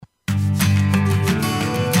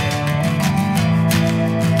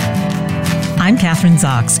Kathryn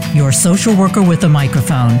Zox, your social worker with a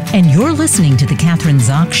microphone, and you're listening to The Kathryn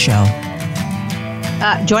Zox Show.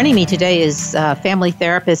 Joining me today is family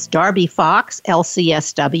therapist Darby Fox,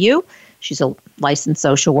 LCSW. She's a licensed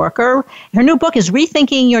social worker. Her new book is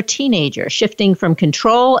Rethinking Your Teenager, Shifting from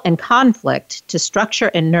Control and Conflict to Structure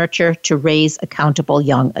and Nurture to Raise Accountable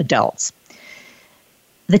Young Adults.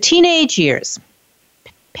 The teenage years.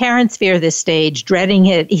 Parents fear this stage, dreading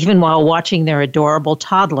it even while watching their adorable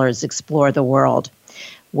toddlers explore the world.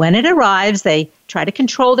 When it arrives, they try to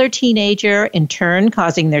control their teenager, in turn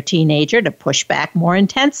causing their teenager to push back more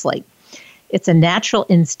intensely. It's a natural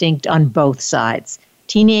instinct on both sides.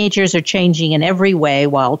 Teenagers are changing in every way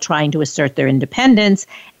while trying to assert their independence,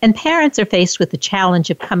 and parents are faced with the challenge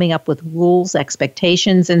of coming up with rules,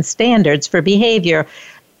 expectations, and standards for behavior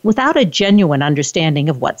without a genuine understanding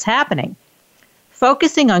of what's happening.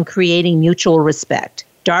 Focusing on creating mutual respect,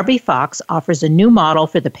 Darby Fox offers a new model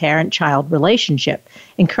for the parent-child relationship,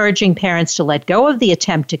 encouraging parents to let go of the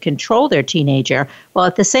attempt to control their teenager while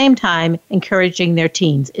at the same time encouraging their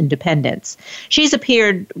teen's independence. She's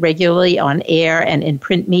appeared regularly on air and in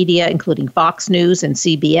print media, including Fox News and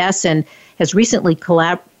CBS, and has recently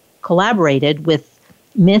collaborated with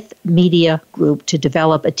Meath Media Group to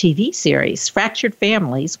develop a TV series, Fractured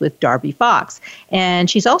Families with Darby Fox. And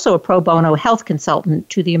she's also a pro bono health consultant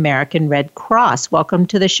to the American Red Cross. Welcome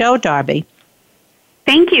to the show, Darby.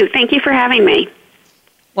 Thank you. Thank you for having me.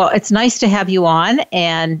 Well, it's nice to have you on,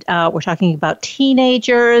 and we're talking about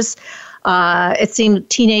teenagers. It seems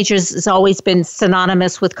teenagers has always been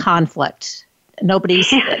synonymous with conflict.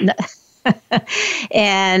 Nobody's...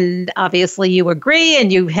 And obviously you agree,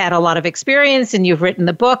 and you've had a lot of experience, and you've written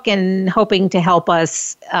the book and hoping to help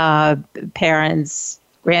us, parents,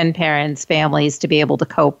 grandparents, families, to be able to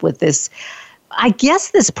cope with this, I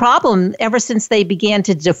guess, this problem ever since they began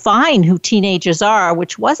to define who teenagers are,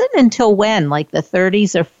 which wasn't until when, like the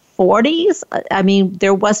 30s or 40s? I mean,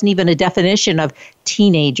 there wasn't even a definition of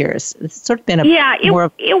teenagers. It's sort of been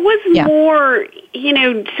more,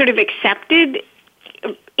 sort of accepted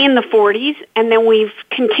in the 40s, and then we've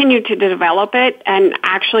continued to develop it. And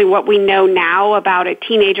actually what we know now about a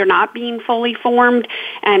teenager not being fully formed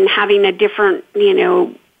and having a different,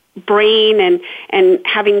 brain and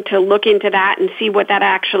having to look into that and see what that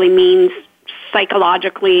actually means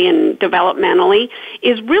psychologically and developmentally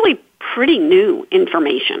is really pretty new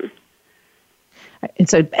information.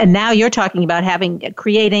 And now you're talking about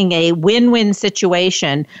creating a win-win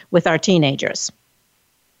situation with our teenagers.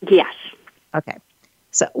 Yes. Okay.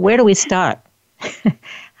 So where do we start?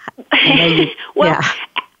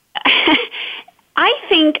 I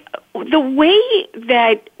think the way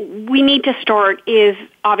that we need to start is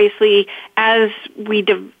obviously as we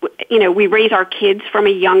raise our kids from a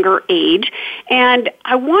younger age. And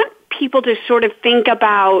I want people to sort of think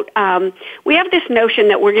about, we have this notion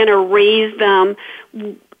that we're going to raise them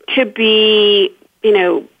to be,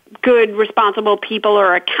 good, responsible people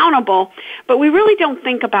or accountable, but we really don't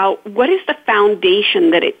think about what is the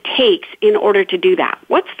foundation that it takes in order to do that.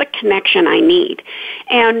 What's the connection I need?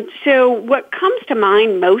 And so what comes to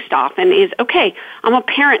mind most often is, okay, I'm a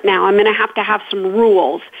parent now. I'm going to have some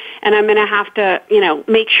rules, and I'm going to have to,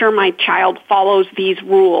 make sure my child follows these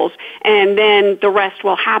rules, and then the rest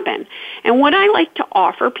will happen. And what I like to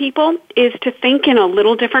offer people is to think in a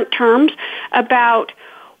little different terms about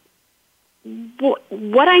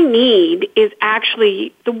what I need is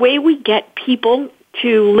actually the way we get people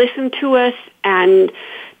to listen to us and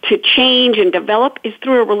to change and develop is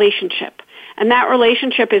through a relationship. And that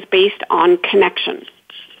relationship is based on connection.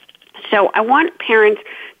 So I want parents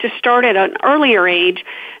to start at an earlier age,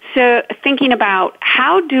 so thinking about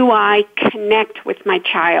how do I connect with my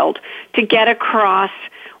child to get across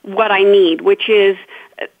what I need, which is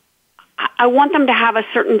I want them to have a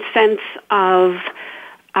certain sense of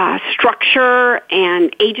structure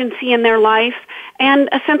and agency in their life and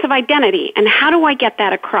a sense of identity. And how do I get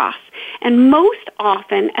that across? And most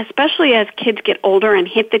often, especially as kids get older and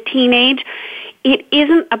hit the teenage, it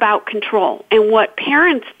isn't about control. And what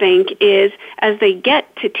parents think is as they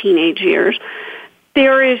get to teenage years,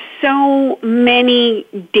 there is so many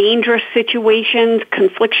dangerous situations,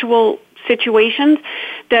 conflictual situations,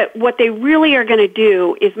 that what they really are going to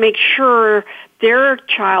do is make sure their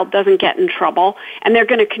child doesn't get in trouble, and they're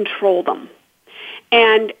going to control them.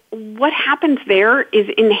 And what happens there is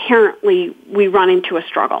inherently we run into a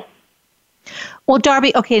struggle. Well,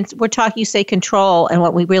 Darby, okay, you say control, and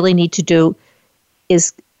what we really need to do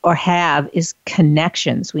is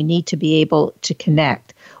connections. We need to be able to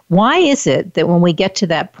connect. Why is it that when we get to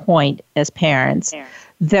that point as parents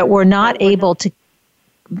that we're not able to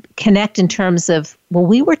connect in terms of, well,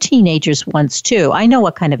 we were teenagers once too. I know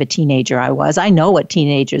what kind of a teenager I was. I know what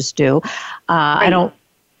teenagers do. I don't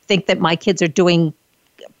think that my kids are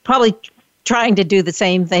probably trying to do the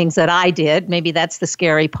same things that I did. Maybe that's the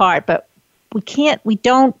scary part, but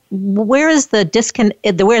where's the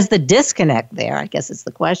disconnect there? I guess is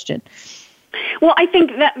the question. Well, I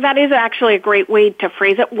think that is actually a great way to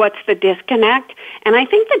phrase it. What's the disconnect? And I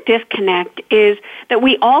think the disconnect is that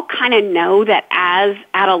we all kind of know that as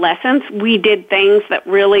adolescents, we did things that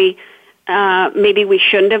really maybe we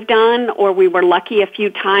shouldn't have done, or we were lucky a few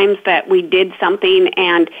times that we did something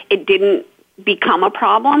and it didn't become a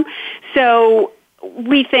problem. So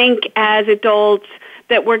we think as adults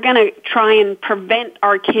that we're going to try and prevent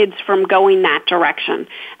our kids from going that direction,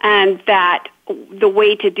 and that the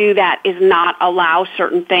way to do that is not allow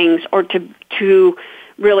certain things or to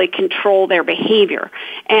really control their behavior.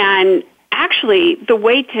 And actually, the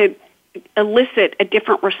way to elicit a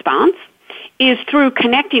different response is through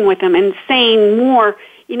connecting with them and saying more,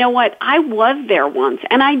 you know what, I was there once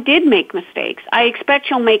and I did make mistakes. I expect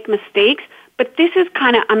you'll make mistakes, but this is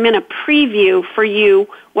I'm in a preview for you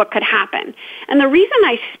what could happen. And the reason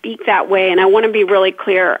I speak that way, and I want to be really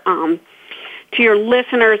clear, to your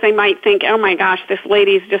listeners, they might think, oh my gosh, this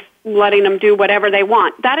lady's just letting them do whatever they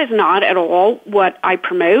want. That is not at all what I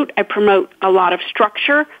promote. I promote a lot of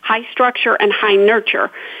structure, high structure, and high nurture.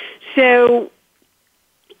 So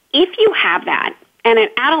if you have that, and an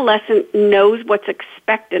adolescent knows what's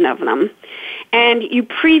expected of them, and you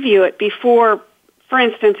preview it before, for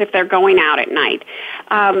instance, if they're going out at night,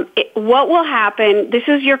 what will happen, this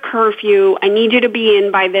is your curfew, I need you to be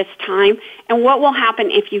in by this time, and what will happen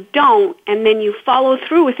if you don't, and then you follow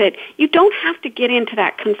through with it, you don't have to get into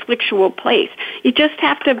that conflictual place. You just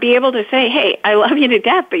have to be able to say, hey, I love you to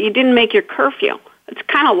death, but you didn't make your curfew. It's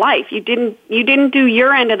kind of life. You didn't do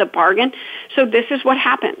your end of the bargain, so this is what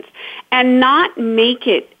happens. And not make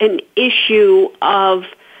it an issue of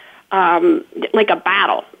like a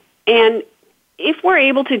battle. And if we're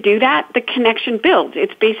able to do that, the connection builds.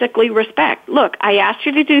 It's basically respect. Look, I asked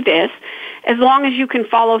you to do this. As long as you can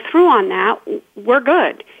follow through on that, we're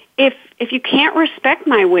good. If you can't respect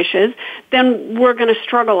my wishes, then we're going to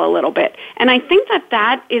struggle a little bit. And I think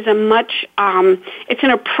that is it's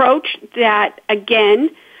an approach that,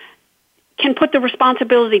 again, can put the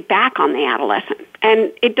responsibility back on the adolescent.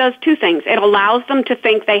 And it does two things. It allows them to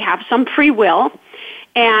think they have some free will,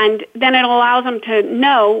 and then it allows them to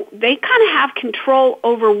know they kind of have control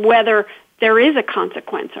over whether there is a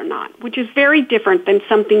consequence or not, which is very different than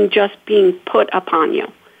something just being put upon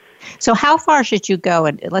you. So how far should you go?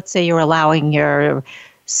 And let's say you're allowing your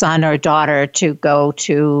son or daughter to go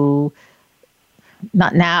to,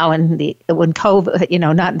 not now and when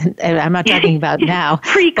COVID, I'm not talking about now.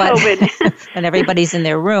 Pre-COVID. When everybody's in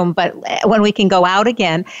their room, but when we can go out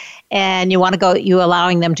again and you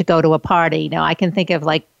allowing them to go to a party. Now I can think of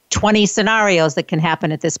like 20 scenarios that can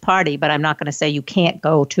happen at this party, but I'm not going to say you can't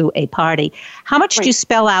go to a party. How much do you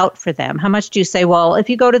spell out for them? How much do you say, well, if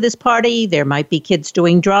you go to this party, there might be kids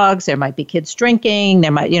doing drugs, there might be kids drinking,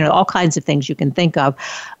 there might, all kinds of things you can think of.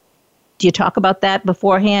 Do you talk about that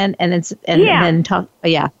beforehand and then talk?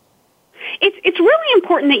 Yeah. It's really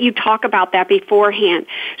important that you talk about that beforehand.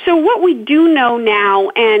 So what we do know now,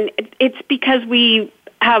 and it's because we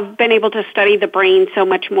have been able to study the brain so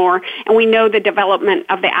much more, and we know the development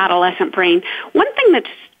of the adolescent brain. One thing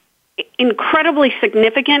that's incredibly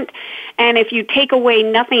significant, and if you take away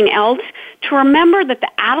nothing else, to remember that the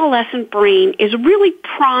adolescent brain is really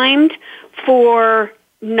primed for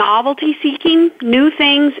novelty seeking, new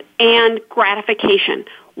things, and gratification.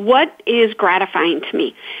 What is gratifying to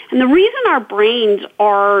me? And the reason our brains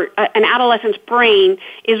an adolescent's brain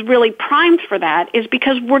is really primed for that is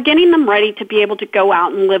because we're getting them ready to be able to go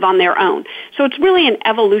out and live on their own. So it's really an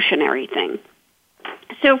evolutionary thing.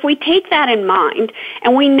 So if we take that in mind,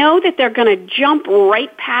 and we know that they're going to jump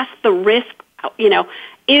right past the risk,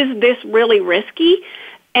 is this really risky?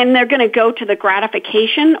 And they're going to go to the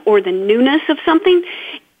gratification or the newness of something.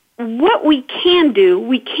 What we can do,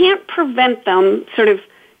 we can't prevent them sort of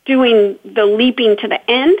doing the leaping to the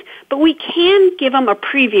end, but we can give them a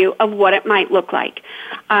preview of what it might look like.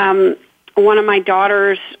 One of my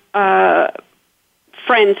daughter's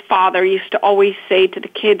friend's father used to always say to the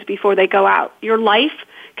kids before they go out, your life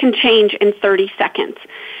can change in 30 seconds.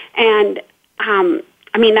 And,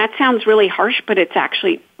 that sounds really harsh, but it's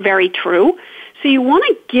actually very true. So you want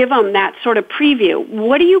to give them that sort of preview.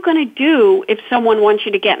 What are you going to do if someone wants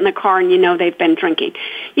you to get in the car and you know they've been drinking?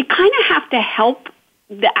 You kind of have to help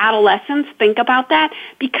the adolescents think about that,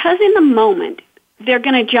 because in the moment, they're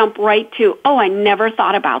going to jump right to, oh, I never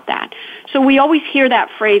thought about that. So we always hear that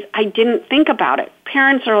phrase, I didn't think about it.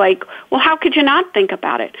 Parents are like, well, how could you not think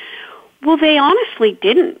about it? Well, they honestly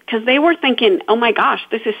didn't, because they were thinking, oh my gosh,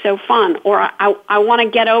 this is so fun, or I want to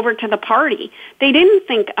get over to the party. They didn't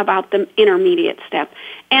think about the intermediate step.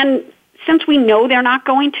 And since we know they're not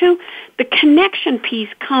going to, the connection piece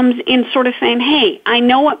comes in sort of saying, hey, I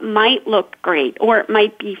know it might look great or it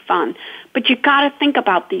might be fun, but you got to think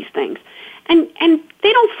about these things. And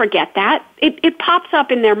they don't forget that. It pops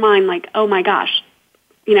up in their mind like, oh my gosh,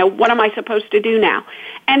 what am I supposed to do now?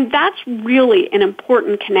 And that's really an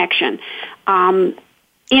important connection. I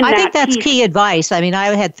think that's key advice. I mean,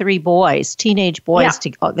 I had 3 boys, teenage boys.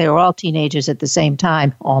 Yeah. They were all teenagers at the same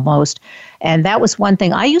time, almost. And that was one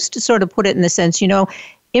thing. I used to sort of put it in the sense,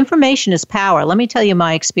 information is power. Let me tell you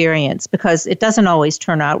my experience, because it doesn't always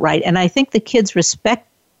turn out right. And I think the kids respect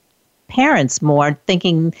parents more,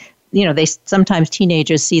 thinking, they sometimes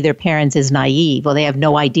teenagers see their parents as naive, or they have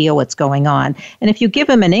no idea what's going on. And if you give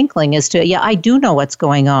them an inkling as to, I do know what's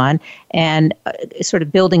going on, and sort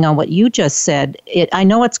of building on what you just said, I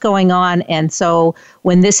know what's going on, and so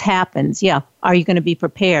when this happens, are you going to be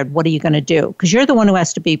prepared? What are you going to do? Because you're the one who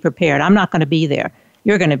has to be prepared. I'm not going to be there.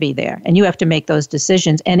 You're going to be there, and you have to make those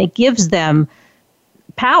decisions. And it gives them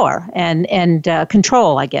power and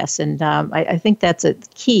control, I guess. And I think that's a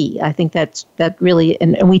key. I think that really,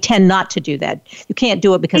 and we tend not to do that. You can't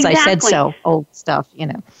do it because I said so, old stuff,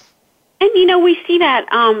 And, we see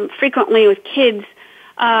that frequently with kids,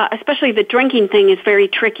 especially the drinking thing is very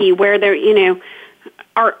tricky, where they're,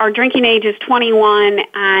 our drinking age is 21,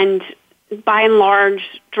 and by and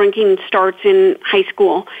large, drinking starts in high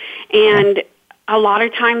school. And a lot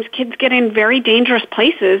of times kids get in very dangerous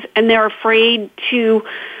places, and they're afraid to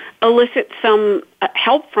elicit some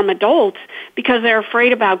help from adults because they're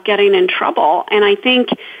afraid about getting in trouble. And I think,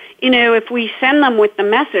 if we send them with the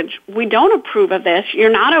message, we don't approve of this,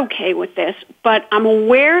 you're not okay with this, but I'm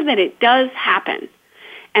aware that it does happen.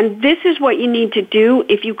 And this is what you need to do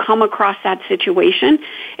if you come across that situation.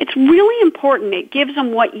 It's really important. It gives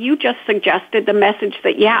them what you just suggested, the message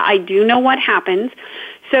that, I do know what happens.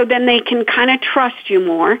 So then they can kind of trust you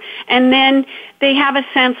more. And then they have a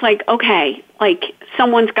sense like, okay, like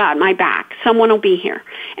someone's got my back. Someone will be here.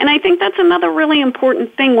 And I think that's another really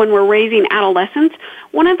important thing when we're raising adolescents.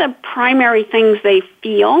 One of the primary things they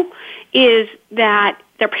feel is that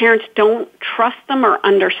their parents don't trust them or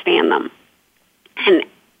understand them. And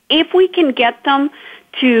if we can get them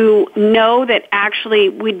to know that actually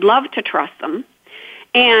we'd love to trust them,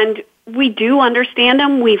 and we do understand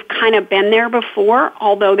them, we've kind of been there before,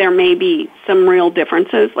 although there may be some real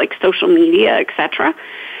differences like social media, etc.,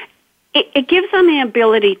 it gives them the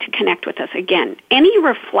ability to connect with us again. Any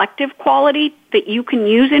reflective quality that you can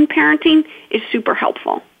use in parenting is super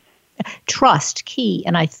helpful. Trust, key.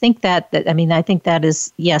 And I think that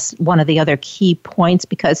is, yes, one of the other key points,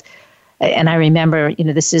 because and I remember,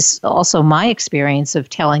 this is also my experience of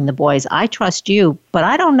telling the boys, I trust you, but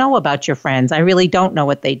I don't know about your friends. I really don't know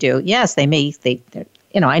what they do. Yes, I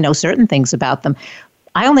know certain things about them.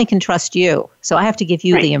 I only can trust you. So I have to give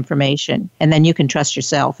you the information, and then you can trust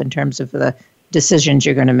yourself in terms of the decisions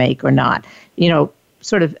you're going to make or not.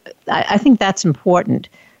 I think that's important,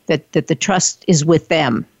 that the trust is with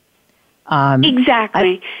them.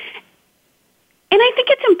 Exactly. And I think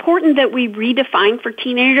it's important that we redefine for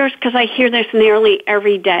teenagers, because I hear this nearly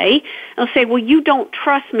every day. They'll say, well, you don't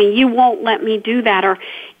trust me. You won't let me do that. Or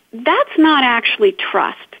that's not actually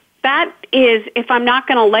trust. That is, if I'm not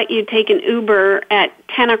going to let you take an Uber at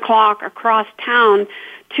 10 o'clock across town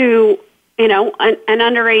to, an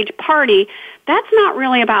underage party, that's not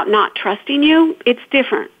really about not trusting you. It's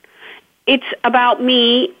different. It's about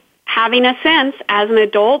me having a sense as an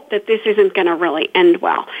adult that this isn't going to really end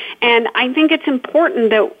well. And I think it's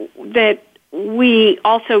important that we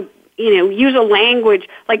also, use a language,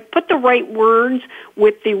 like put the right words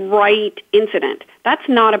with the right incident. That's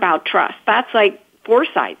not about trust. That's like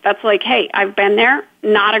foresight. That's like, hey, I've been there,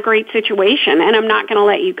 not a great situation, and I'm not going to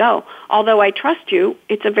let you go. Although I trust you,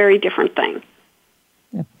 it's a very different thing.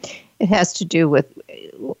 Yeah. It has to do with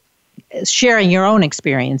sharing your own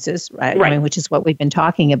experiences, right? I mean, which is what we've been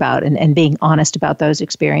talking about, and being honest about those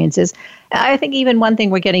experiences. I think even one thing,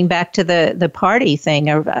 we're getting back to the party thing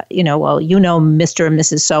of, Mr. and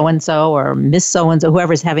Mrs. So-and-so or Miss So-and-so,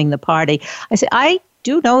 whoever's having the party. I say, I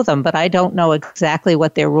do know them, but I don't know exactly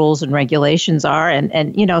what their rules and regulations are.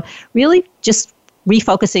 And really just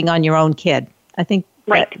refocusing on your own kid. I think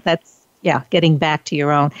that's getting back to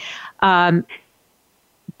your own.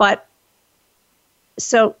 But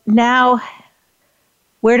so now,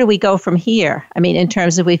 where do we go from here? I mean, in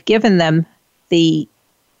terms of, we've given them the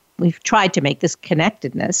we've tried to make this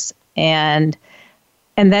connectedness, and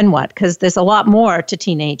then what? Because there's a lot more to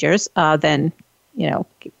teenagers than,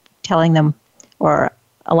 telling them or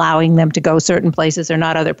allowing them to go certain places or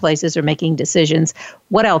not other places or making decisions.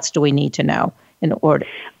 What else do we need to know in order?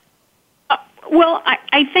 Well,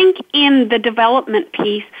 I think in the development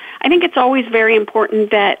piece, I think it's always very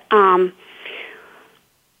important that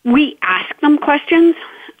we ask them questions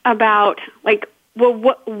about, like, well,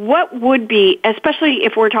 what would be, especially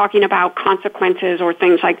if we're talking about consequences or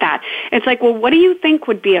things like that. It's like, well, what do you think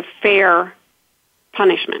would be a fair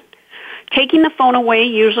punishment? Taking the phone away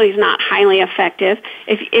usually is not highly effective.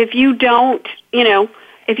 If you don't,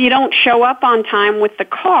 if you don't show up on time with the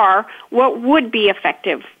car, what would be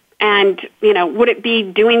effective? And, would it be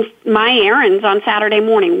doing my errands on Saturday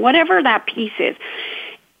morning? Whatever that piece is.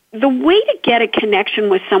 The way to get a connection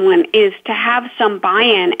with someone is to have some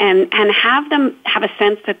buy-in and have them have a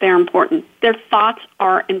sense that they're important. Their thoughts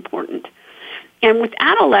are important. And with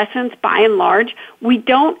adolescents, by and large, we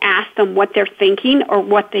don't ask them what they're thinking or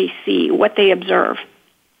what they see, what they observe.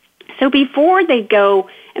 So before they go,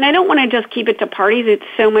 and I don't want to just keep it to parties, it's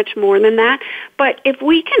so much more than that, but if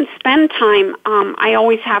we can spend time, I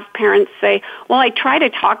always have parents say, well, I try to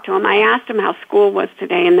talk to them. I asked them how school was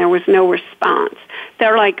today, and there was no response.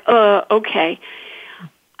 They're like, okay.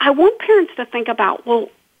 I want parents to think about, well,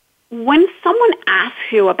 when someone asks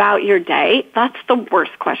you about your day, that's the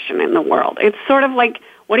worst question in the world. It's sort of like,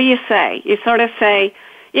 what do you say? You sort of say,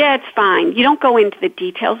 yeah, it's fine. You don't go into the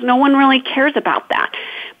details. No one really cares about that.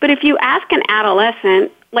 But if you ask an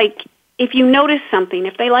adolescent, like, if you notice something,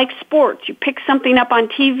 if they like sports, you pick something up on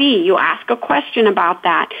TV, you ask a question about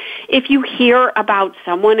that. If you hear about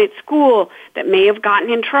someone at school that may have gotten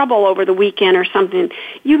in trouble over the weekend or something,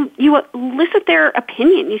 you elicit their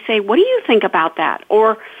opinion. You say, what do you think about that?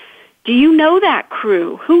 Or, do you know that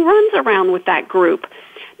crew? Who runs around with that group?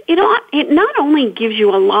 It not only gives you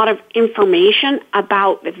a lot of information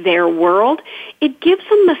about their world, it gives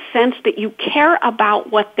them the sense that you care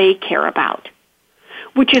about what they care about,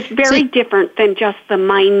 which is very different than just the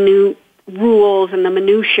minute rules and the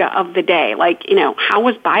minutia of the day. Like, how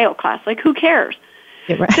was bio class? Like, who cares?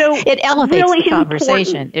 Right. So it elevates really the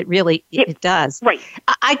conversation. It really it does. Right.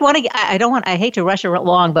 I hate to rush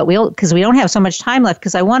along, but because we don't have so much time left.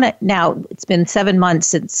 Because I want to now. It's been 7 months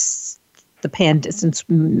since since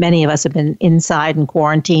many of us have been inside and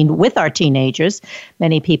quarantined with our teenagers.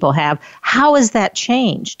 Many people have. How has that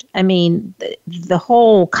changed? I mean, the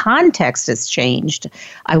whole context has changed.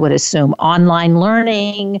 I would assume online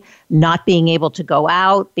learning, not being able to go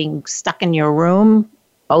out, being stuck in your room,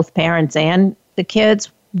 both parents and the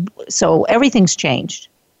kids. So everything's changed.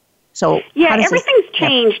 So yeah, everything's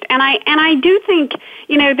changed, and I do think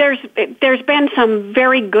there's been some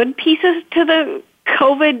very good pieces to the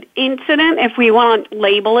COVID incident, if we want to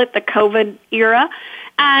label it the COVID era,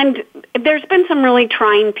 and there's been some really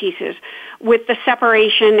trying pieces with the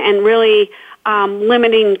separation and really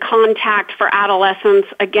limiting contact for adolescents.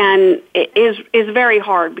 Again, is very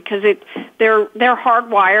hard because they're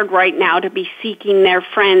hardwired right now to be seeking their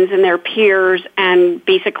friends and their peers and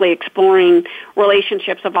basically exploring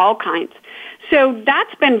relationships of all kinds. So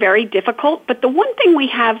that's been very difficult. But the one thing we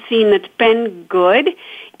have seen that's been good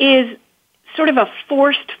is sort of a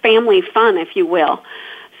forced family fun, if you will.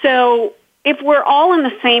 So if we're all in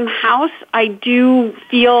the same house, I do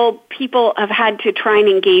feel people have had to try and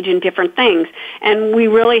engage in different things. And we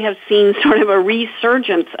really have seen sort of a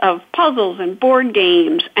resurgence of puzzles and board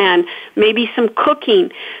games and maybe some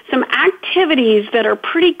cooking, some activities that are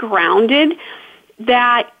pretty grounded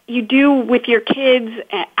that you do with your kids,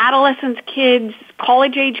 adolescents, kids,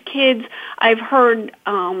 college-age kids. I've heard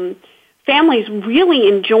families really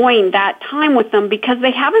enjoying that time with them because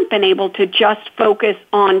they haven't been able to just focus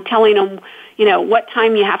on telling them, what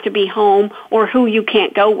time you have to be home or who you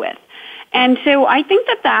can't go with. And so I think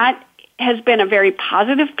that has been a very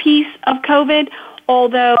positive piece of COVID,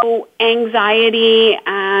 although anxiety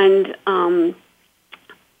and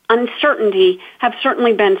uncertainty have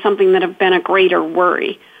certainly been something that have been a greater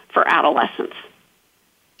worry for adolescents.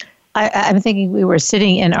 I'm thinking we were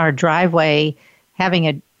sitting in our driveway having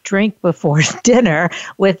a drink before dinner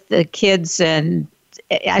with the kids, and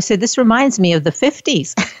I said, this reminds me of the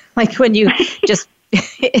 50s. Like when you just,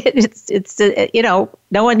 no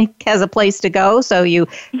one has a place to go. So you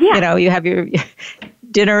have your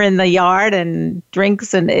dinner in the yard and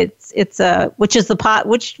drinks, and which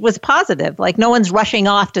was positive. Like no one's rushing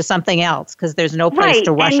off to something else because there's no place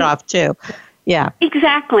to rush off to. Yeah,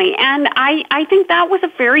 exactly. And I think that was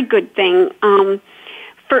a very good thing.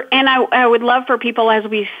 I would love for people as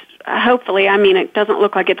we hopefully, I mean, it doesn't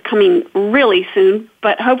look like it's coming really soon,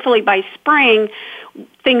 but hopefully by spring,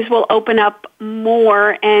 things will open up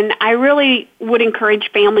more. And I really would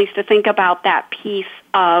encourage families to think about that piece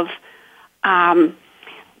of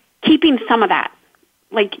keeping some of that.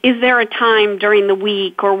 Like, is there a time during the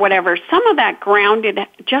week or whatever, some of that grounded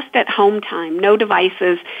just at home time, no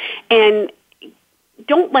devices, and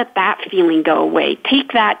don't let that feeling go away.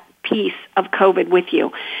 Take that piece of COVID with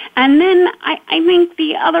you. And then I think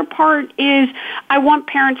the other part is I want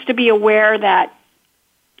parents to be aware that,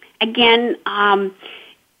 again,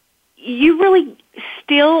 you really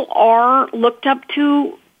still are looked up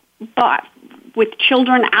to, but with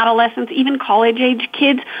children, adolescents, even college-age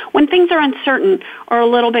kids, when things are uncertain or a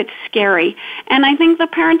little bit scary. And I think the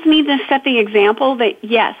parents need to set the example that,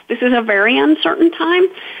 yes, this is a very uncertain time,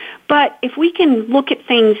 but if we can look at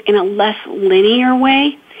things in a less linear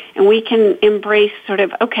way, and we can embrace sort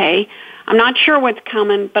of, okay, I'm not sure what's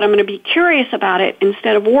coming, but I'm going to be curious about it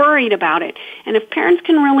instead of worried about it. And if parents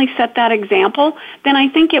can really set that example, then I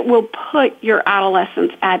think it will put your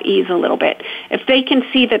adolescents at ease a little bit. If they can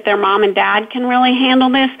see that their mom and dad can really handle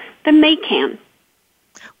this, then they can.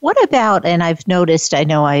 What about, and I've noticed, I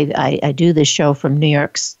know I do this show from New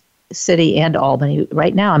York City and Albany.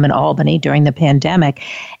 Right now I'm in Albany during the pandemic,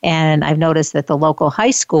 and I've noticed that the local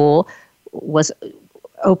high school was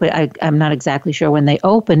open. I'm not exactly sure when they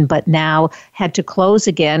opened, but now had to close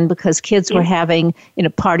again because kids were having,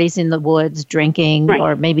 parties in the woods, drinking, right,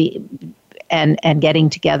 or maybe and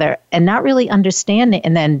getting together and not really understanding.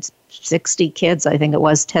 And then 60 kids, I think it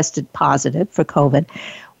was, tested positive for COVID.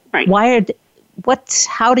 Right.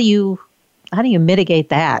 How do you mitigate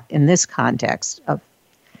that in this context of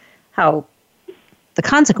how the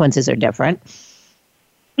consequences are different?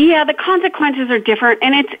 Yeah, the consequences are different,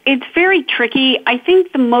 and it's very tricky. I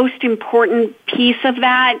think the most important piece of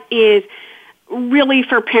that is really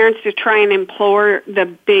for parents to try and implore the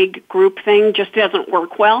big group thing just doesn't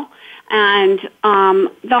work well. And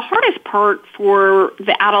the hardest part for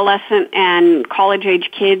the adolescent and college-age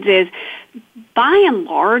kids is, by and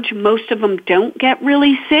large, most of them don't get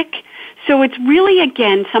really sick. So it's really,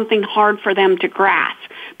 again, something hard for them to grasp.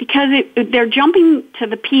 Because they're jumping to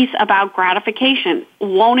the piece about gratification.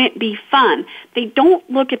 Won't it be fun? They don't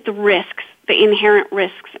look at the risks, the inherent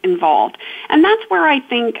risks involved. And that's where I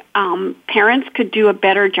think parents could do a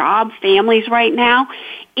better job, families right now,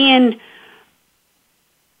 in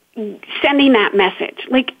sending that message.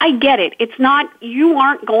 Like, I get it. It's not, you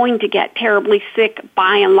aren't going to get terribly sick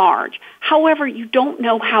by and large. However, you don't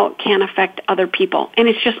know how it can affect other people, and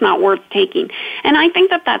it's just not worth taking. And I think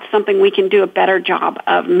that that's something we can do a better job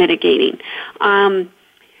of mitigating.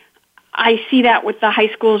 I see that with the high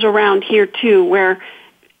schools around here, too, where,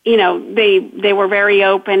 they were very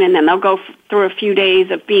open, and then they'll go through a few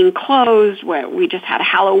days of being closed, where we just had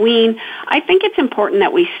Halloween. I think it's important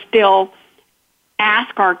that we still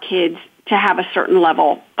ask our kids to have a certain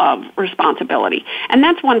level of responsibility. And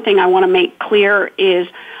that's one thing I want to make clear is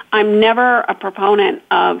I'm never a proponent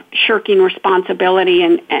of shirking responsibility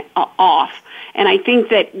and off. And I think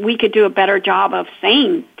that we could do a better job of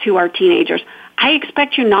saying to our teenagers, I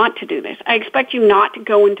expect you not to do this. I expect you not to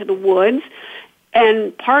go into the woods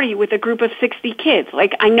and party with a group of 60 kids.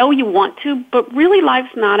 Like, I know you want to, but really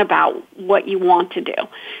life's not about what you want to do.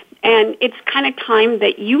 And it's kind of time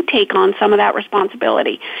that you take on some of that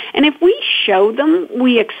responsibility. And if we show them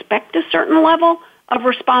we expect a certain level of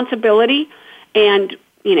responsibility and,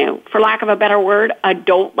 for lack of a better word,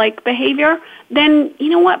 adult-like behavior, then, you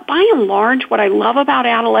know what, by and large, what I love about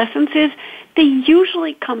adolescents is they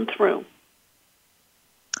usually come through.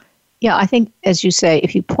 Yeah, I think, as you say,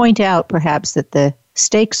 if you point out perhaps that the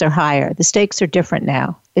stakes are higher, the stakes are different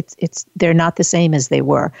now. They're not the same as they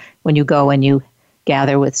were when you go and you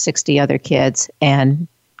gather with 60 other kids and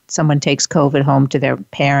someone takes COVID home to their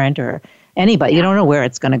parent or anybody. You don't know where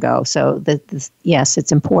it's going to go. So yes,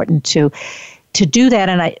 it's important to do that.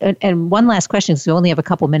 And one last question, because we only have a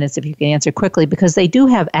couple minutes, if you can answer quickly, because they do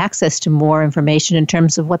have access to more information in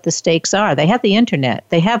terms of what the stakes are. They have the internet.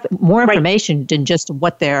 They have more information than just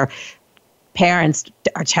what their parents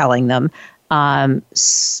are telling them,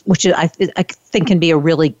 which I think can be a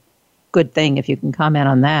really good thing if you can comment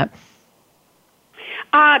on that.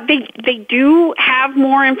 They do have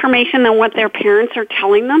more information than what their parents are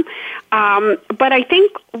telling them. But I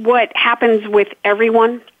think what happens with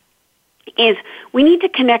everyone is we need to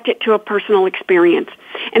connect it to a personal experience.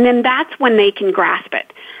 And then that's when they can grasp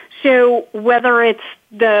it. So whether it's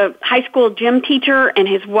the high school gym teacher and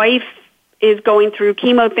his wife is going through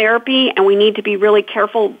chemotherapy and we need to be really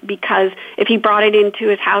careful because if he brought it into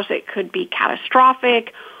his house, it could be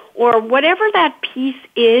catastrophic. or whatever that piece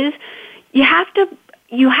is, you have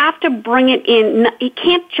to bring it in. It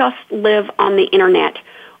can't just live on the internet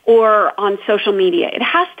or on social media. It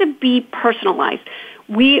has to be personalized.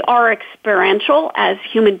 We are experiential as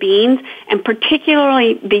human beings, and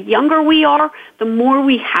particularly the younger we are, the more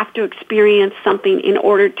we have to experience something in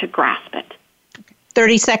order to grasp it.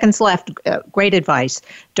 30 seconds left. Great advice.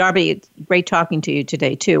 Darby, it's great talking to you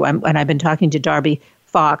today, too. And I've been talking to Darby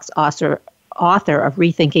Fox, author of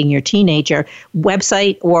Rethinking Your Teenager.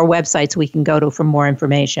 Websites we can go to for more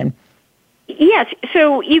information. Yes,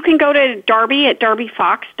 so you can go to Darby at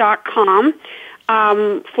darbyfox.com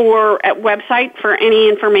for a website for any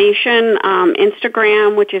information,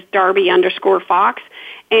 Instagram, which is Darby_Fox.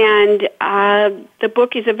 And the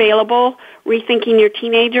book is available, Rethinking Your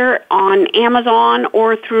Teenager, on Amazon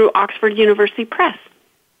or through Oxford University Press.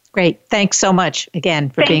 Great. Thanks so much again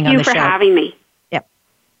for being on the show. Thank you for having me. Yep.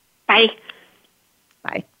 Bye.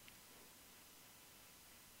 Bye.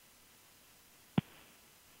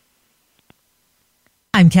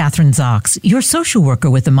 I'm Kathryn Zox, your social worker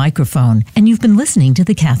with a microphone, and you've been listening to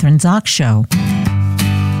The Kathryn Zox Show.